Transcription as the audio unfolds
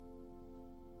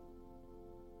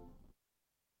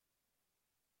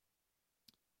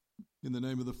In the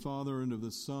name of the Father, and of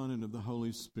the Son, and of the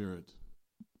Holy Spirit.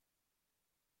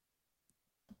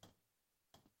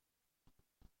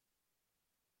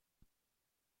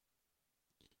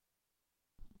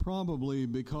 Probably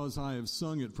because I have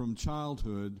sung it from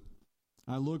childhood,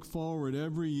 I look forward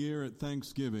every year at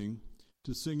Thanksgiving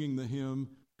to singing the hymn,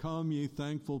 "Come ye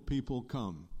thankful people,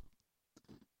 come."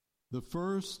 The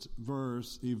first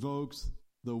verse evokes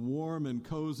the warm and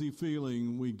cozy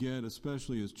feeling we get,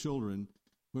 especially as children,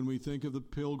 when we think of the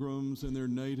pilgrims and their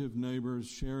native neighbors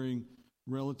sharing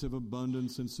relative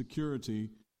abundance and security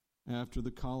after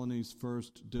the colony's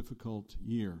first difficult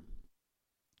year.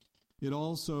 It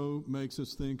also makes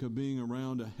us think of being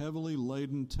around a heavily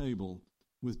laden table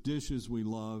with dishes we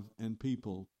love and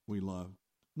people we love,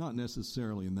 not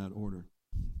necessarily in that order.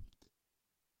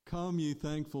 Come, ye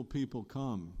thankful people,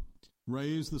 come.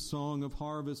 Raise the song of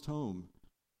harvest home.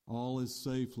 All is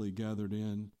safely gathered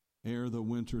in ere the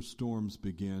winter storms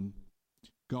begin.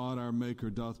 God our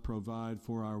Maker doth provide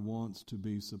for our wants to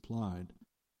be supplied.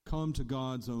 Come to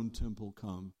God's own temple,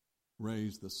 come.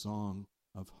 Raise the song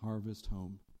of harvest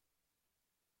home.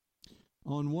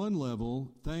 On one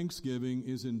level, Thanksgiving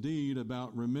is indeed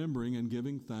about remembering and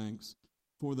giving thanks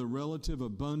for the relative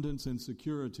abundance and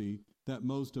security that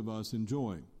most of us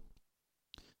enjoy.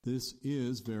 This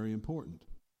is very important.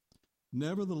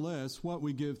 Nevertheless, what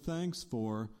we give thanks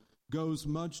for goes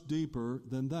much deeper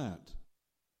than that.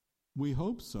 We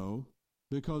hope so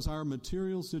because our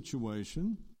material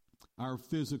situation, our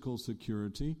physical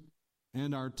security,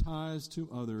 and our ties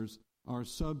to others are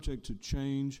subject to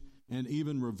change and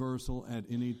even reversal at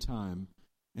any time,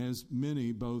 as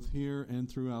many both here and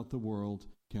throughout the world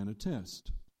can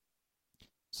attest.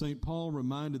 St. Paul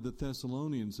reminded the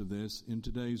Thessalonians of this in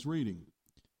today's reading.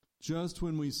 Just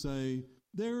when we say,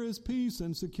 "There is peace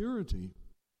and security,"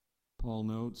 Paul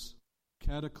notes,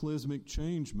 cataclysmic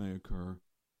change may occur,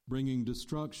 bringing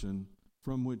destruction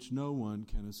from which no one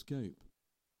can escape.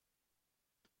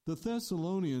 The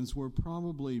Thessalonians were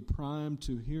probably primed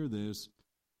to hear this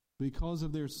because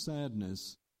of their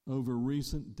sadness over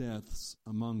recent deaths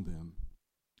among them.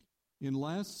 In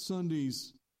last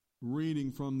Sunday's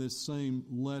reading from this same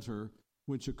letter,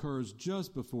 which occurs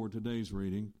just before today's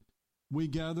reading, we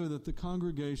gather that the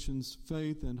congregation's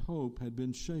faith and hope had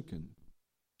been shaken.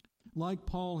 Like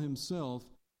Paul himself,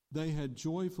 they had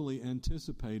joyfully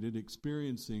anticipated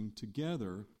experiencing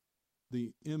together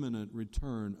the imminent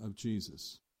return of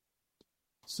Jesus.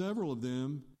 Several of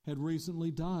them had recently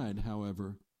died,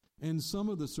 however, and some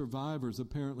of the survivors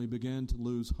apparently began to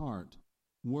lose heart,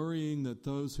 worrying that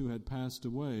those who had passed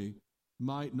away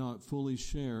might not fully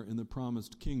share in the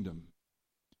promised kingdom.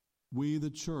 We, the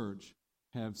church,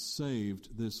 have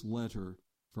saved this letter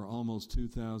for almost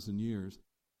 2,000 years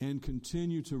and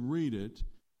continue to read it,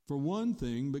 for one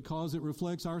thing, because it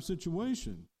reflects our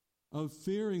situation of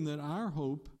fearing that our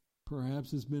hope perhaps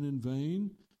has been in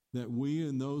vain, that we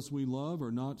and those we love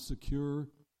are not secure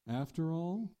after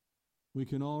all. We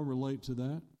can all relate to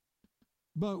that.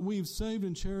 But we've saved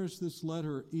and cherished this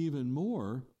letter even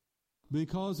more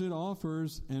because it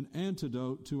offers an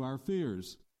antidote to our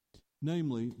fears,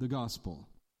 namely the gospel,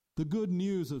 the good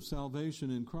news of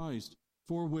salvation in Christ,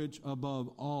 for which above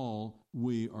all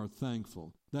we are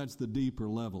thankful. That's the deeper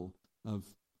level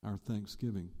of our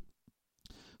thanksgiving.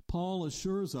 Paul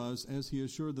assures us, as he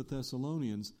assured the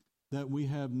Thessalonians, that we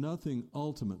have nothing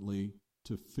ultimately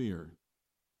to fear.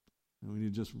 And we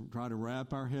need to just try to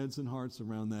wrap our heads and hearts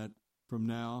around that from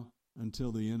now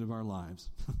until the end of our lives.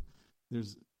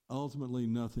 There's ultimately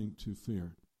nothing to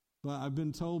fear. But I've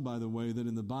been told, by the way, that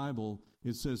in the Bible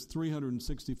it says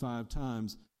 365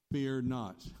 times, "Fear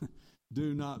not."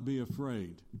 Do not be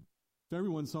afraid. If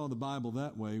everyone saw the Bible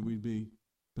that way, we'd be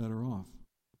better off.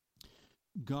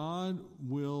 God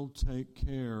will take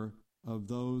care of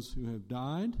those who have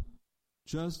died,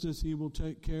 just as he will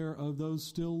take care of those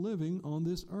still living on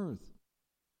this earth.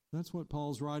 That's what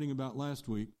Paul's writing about last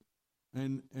week.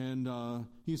 And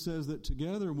he says that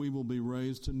together we will be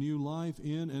raised to new life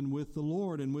in and with the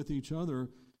Lord and with each other,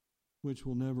 which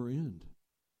will never end.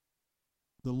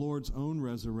 The Lord's own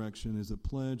resurrection is a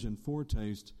pledge and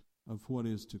foretaste of what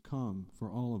is to come for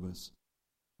all of us.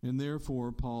 And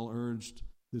therefore, Paul urged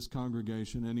this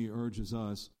congregation, and he urges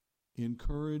us,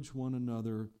 encourage one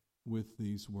another with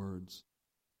these words.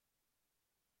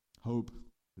 Hope,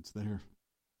 it's there.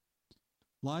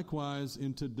 Likewise,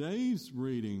 in today's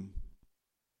reading,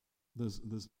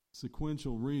 the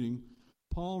sequential reading,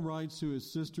 Paul writes to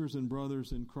his sisters and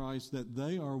brothers in Christ that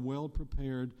they are well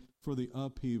prepared for the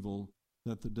upheaval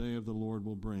that the day of the Lord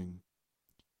will bring.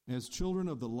 As children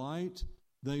of the light,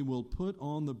 they will put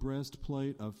on the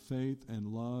breastplate of faith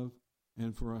and love,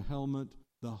 and for a helmet,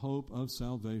 the hope of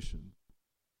salvation.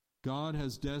 God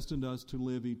has destined us to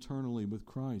live eternally with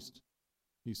Christ,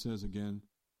 he says again,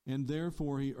 and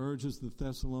therefore he urges the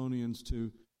Thessalonians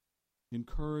to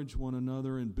encourage one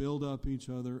another and build up each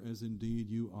other as indeed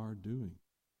you are doing.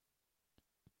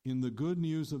 In the good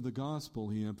news of the gospel,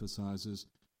 he emphasizes,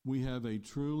 we have a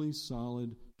truly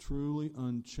solid, truly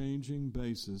unchanging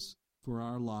basis for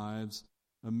our lives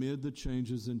amid the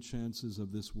changes and chances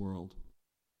of this world.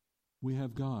 We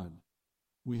have God.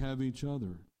 We have each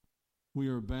other. We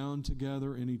are bound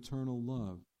together in eternal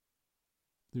love.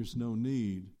 There's no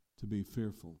need to be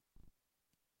fearful.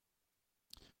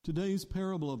 Today's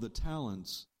parable of the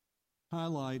talents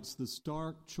highlights the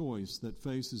stark choice that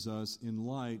faces us in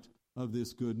light of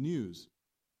this good news.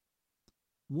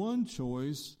 One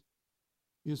choice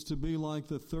is to be like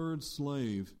the third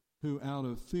slave who out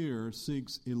of fear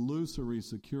seeks illusory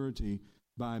security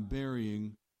by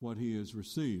burying what he has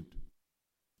received.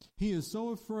 He is so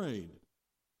afraid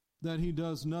that he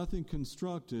does nothing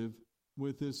constructive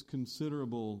with this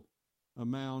considerable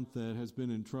amount that has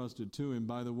been entrusted to him.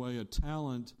 By the way, a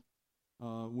talent,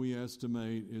 we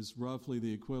estimate, is roughly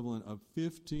the equivalent of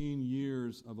 15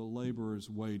 years of a laborer's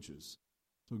wages.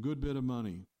 So a good bit of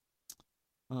money.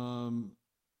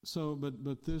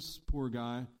 But this poor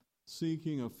guy,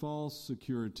 seeking a false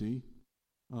security,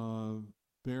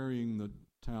 burying the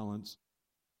talents,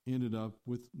 ended up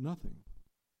with nothing.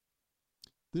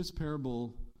 This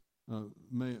parable,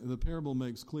 the parable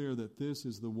makes clear that this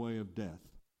is the way of death,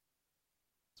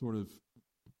 sort of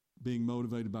being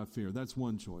motivated by fear. That's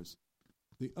one choice.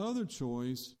 The other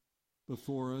choice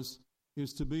before us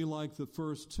is to be like the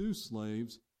first two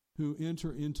slaves who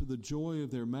enter into the joy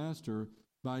of their master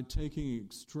by taking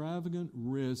extravagant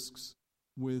risks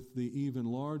with the even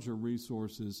larger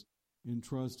resources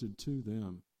entrusted to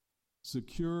them,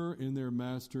 secure in their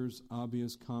master's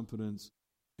obvious confidence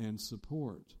and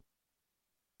support.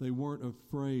 They weren't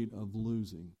afraid of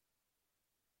losing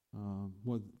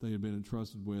what they had been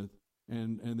entrusted with,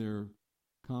 and their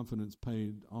confidence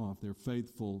paid off, their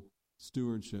faithful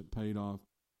stewardship paid off.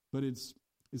 But it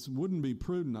wouldn't be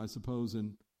prudent, I suppose,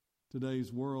 in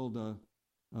today's world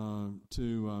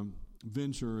to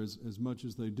venture as much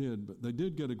as they did, but they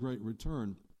did get a great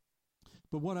return.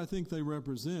 But what I think they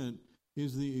represent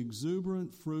is the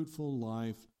exuberant, fruitful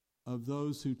life of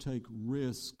those who take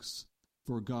risks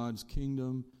for God's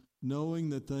kingdom, knowing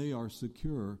that they are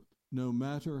secure, no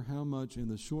matter how much in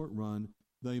the short run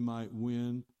they might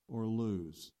win or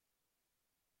lose.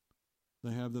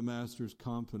 They have the Master's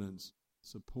confidence,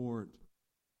 support,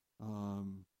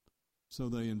 so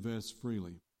they invest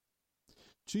freely.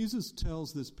 Jesus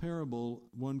tells this parable,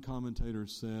 one commentator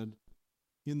said,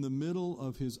 in the middle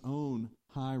of his own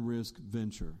high-risk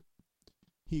venture.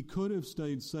 He could have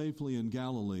stayed safely in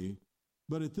Galilee,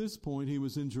 but at this point he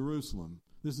was in Jerusalem.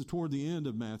 This is toward the end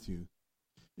of Matthew.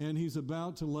 And he's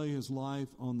about to lay his life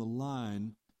on the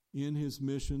line in his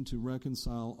mission to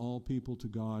reconcile all people to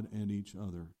God and each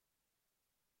other.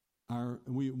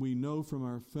 We know from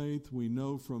our faith, we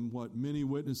know from what many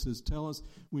witnesses tell us,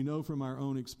 we know from our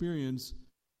own experience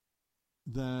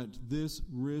that this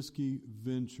risky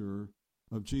venture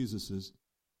of Jesus's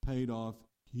paid off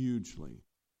hugely.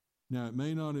 Now, it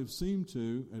may not have seemed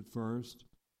to at first.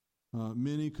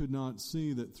 Many could not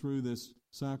see that through this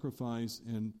sacrifice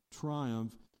and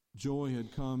triumph, joy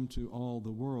had come to all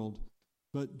the world.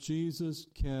 But Jesus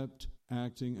kept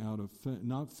acting out of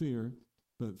not fear,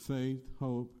 but faith,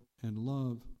 hope, and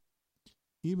love,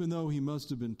 even though he must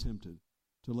have been tempted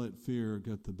to let fear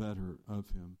get the better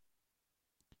of him.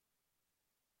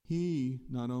 He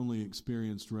not only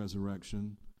experienced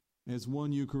resurrection, as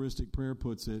one Eucharistic prayer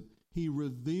puts it, he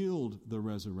revealed the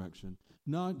resurrection,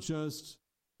 not just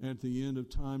at the end of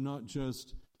time, not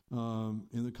just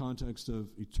in the context of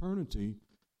eternity,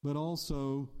 but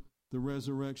also the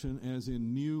resurrection as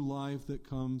in new life that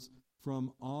comes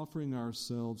from offering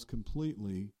ourselves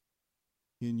completely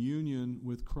in union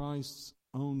with Christ's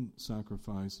own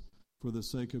sacrifice for the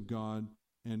sake of God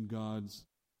and God's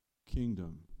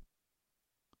kingdom.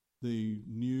 The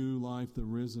new life, the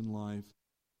risen life,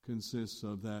 consists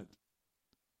of that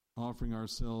offering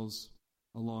ourselves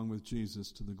along with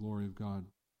Jesus to the glory of God.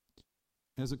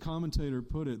 As a commentator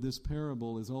put it, this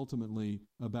parable is ultimately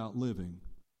about living.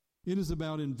 It is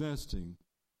about investing.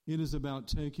 It is about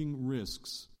taking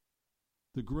risks.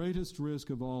 The greatest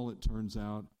risk of all, it turns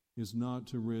out, is not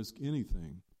to risk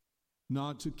anything,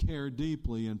 not to care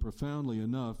deeply and profoundly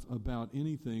enough about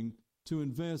anything to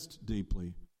invest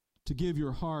deeply, to give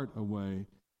your heart away,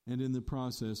 and in the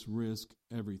process risk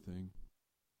everything.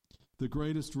 The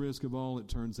greatest risk of all, it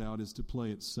turns out, is to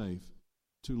play it safe,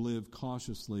 to live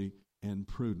cautiously and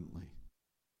prudently.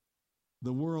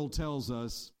 The world tells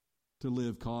us to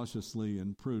live cautiously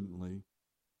and prudently.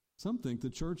 Some think the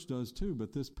church does too,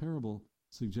 but this parable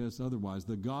suggests otherwise.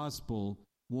 The gospel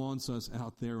wants us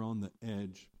out there on the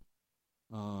edge,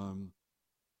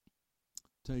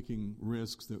 taking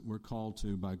risks that we're called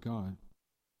to by God.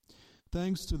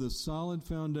 Thanks to the solid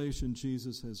foundation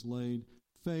Jesus has laid,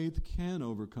 faith can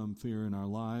overcome fear in our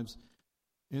lives,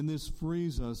 and this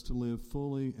frees us to live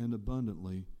fully and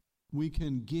abundantly. We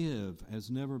can give as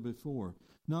never before,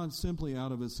 not simply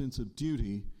out of a sense of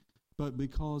duty, but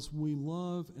because we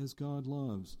love as God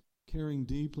loves, caring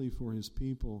deeply for his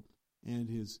people and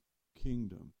his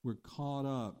kingdom. We're caught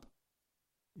up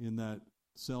in that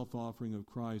self-offering of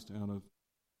Christ out of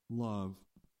love.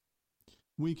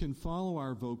 We can follow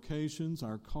our vocations,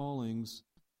 our callings,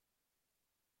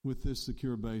 with this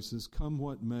secure basis, come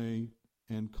what may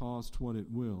and cost what it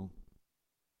will.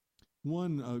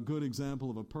 One good example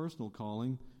of a personal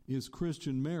calling is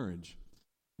Christian marriage.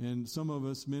 And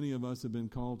many of us have been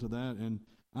called to that, and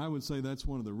I would say that's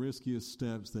one of the riskiest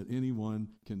steps that anyone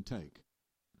can take.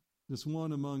 Just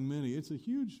one among many. It's a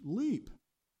huge leap,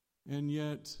 and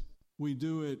yet we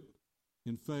do it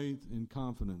in faith and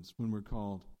confidence when we're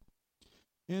called.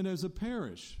 And as a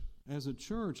parish, as a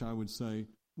church, I would say,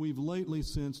 we've lately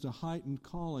sensed a heightened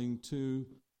calling to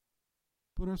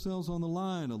put ourselves on the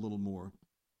line a little more,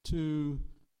 to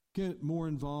get more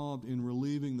involved in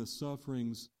relieving the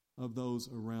sufferings of those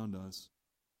around us.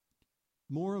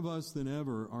 More of us than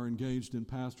ever are engaged in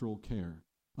pastoral care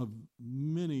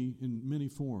in many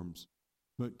forms,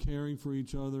 but caring for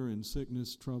each other in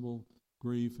sickness, trouble,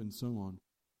 grief, and so on.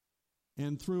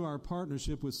 And through our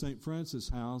partnership with St. Francis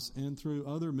House and through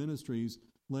other ministries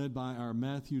led by our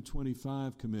Matthew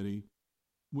 25 committee,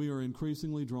 we are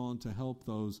increasingly drawn to help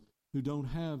those who don't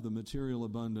have the material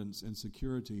abundance and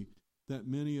security that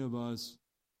many of us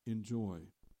enjoy.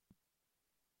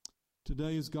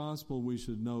 Today's gospel, we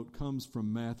should note, comes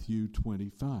from Matthew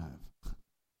 25.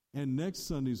 And next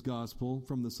Sunday's gospel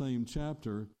from the same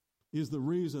chapter is the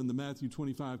reason the Matthew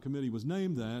 25 committee was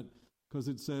named that, because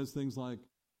it says things like,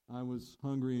 I was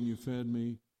hungry and you fed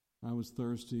me, I was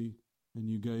thirsty and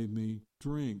you gave me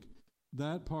drink.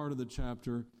 That part of the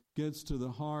chapter gets to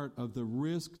the heart of the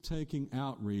risk-taking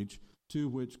outreach to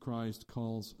which Christ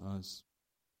calls us.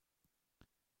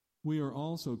 We are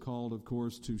also called, of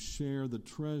course, to share the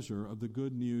treasure of the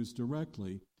good news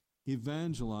directly,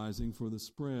 evangelizing for the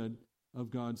spread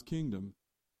of God's kingdom.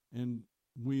 And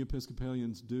we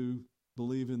Episcopalians do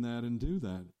believe in that and do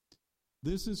that.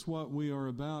 This is what we are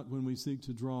about when we seek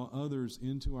to draw others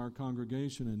into our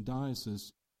congregation and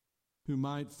diocese who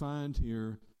might find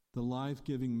here the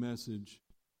life-giving message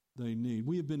they need.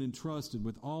 We have been entrusted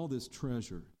with all this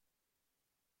treasure,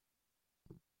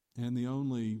 and the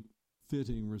only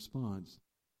fitting response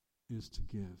is to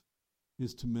give,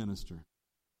 is to minister.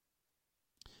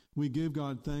 We give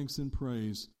God thanks and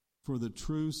praise for the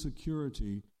true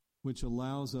security which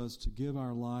allows us to give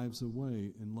our lives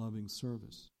away in loving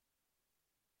service.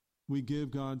 We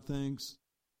give God thanks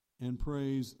and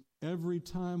praise every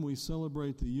time we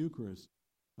celebrate the Eucharist.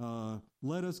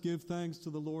 Let us give thanks to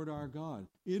the Lord our God.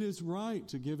 It is right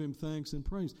to give him thanks and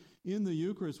praise. In the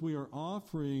Eucharist, we are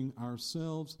offering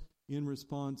ourselves in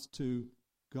response to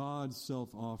God's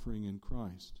self-offering in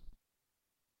Christ.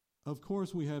 Of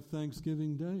course, we have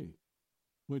Thanksgiving Day,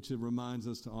 which it reminds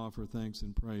us to offer thanks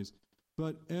and praise.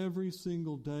 But every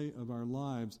single day of our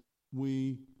lives,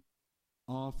 we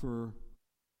offer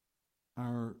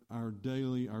our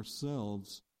daily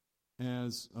ourselves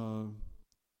as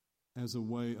a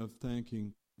way of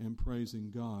thanking and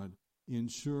praising God in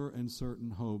sure and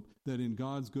certain hope that in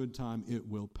God's good time it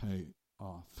will pay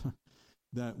off,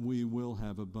 that we will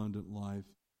have abundant life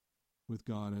with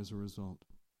God as a result.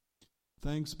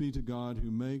 Thanks be to God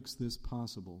who makes this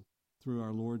possible through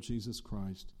our Lord Jesus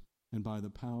Christ and by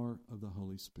the power of the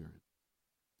Holy Spirit.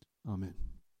 Amen.